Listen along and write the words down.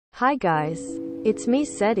Hi guys, it's me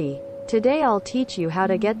Seti. Today I'll teach you how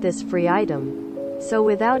to get this free item. So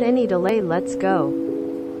without any delay, let's go.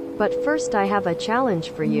 But first I have a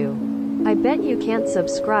challenge for you. I bet you can't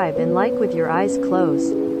subscribe and like with your eyes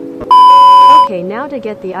closed. Okay, now to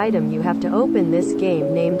get the item you have to open this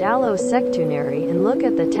game named Allo Sectunary and look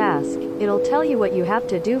at the task. It'll tell you what you have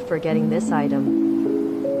to do for getting this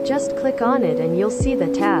item. Just click on it and you'll see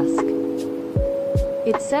the task.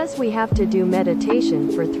 It says we have to do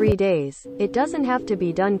meditation for 3 days. It doesn't have to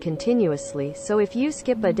be done continuously, so if you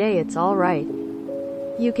skip a day it's alright.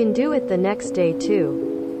 You can do it the next day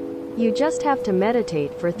too. You just have to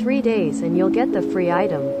meditate for 3 days and you'll get the free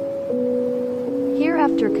item. Here,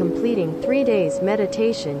 after completing 3 days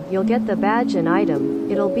meditation, you'll get the badge and item.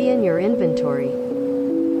 It'll be in your inventory.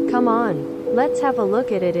 Come on, let's have a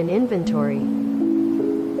look at it in inventory.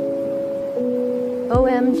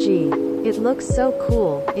 OMG. It looks so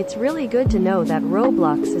cool. It's really good to know that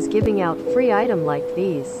Roblox is giving out free item like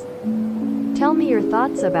these. Tell me your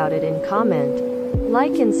thoughts about it in comment.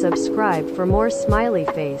 Like and subscribe for more smiley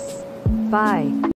face. Bye.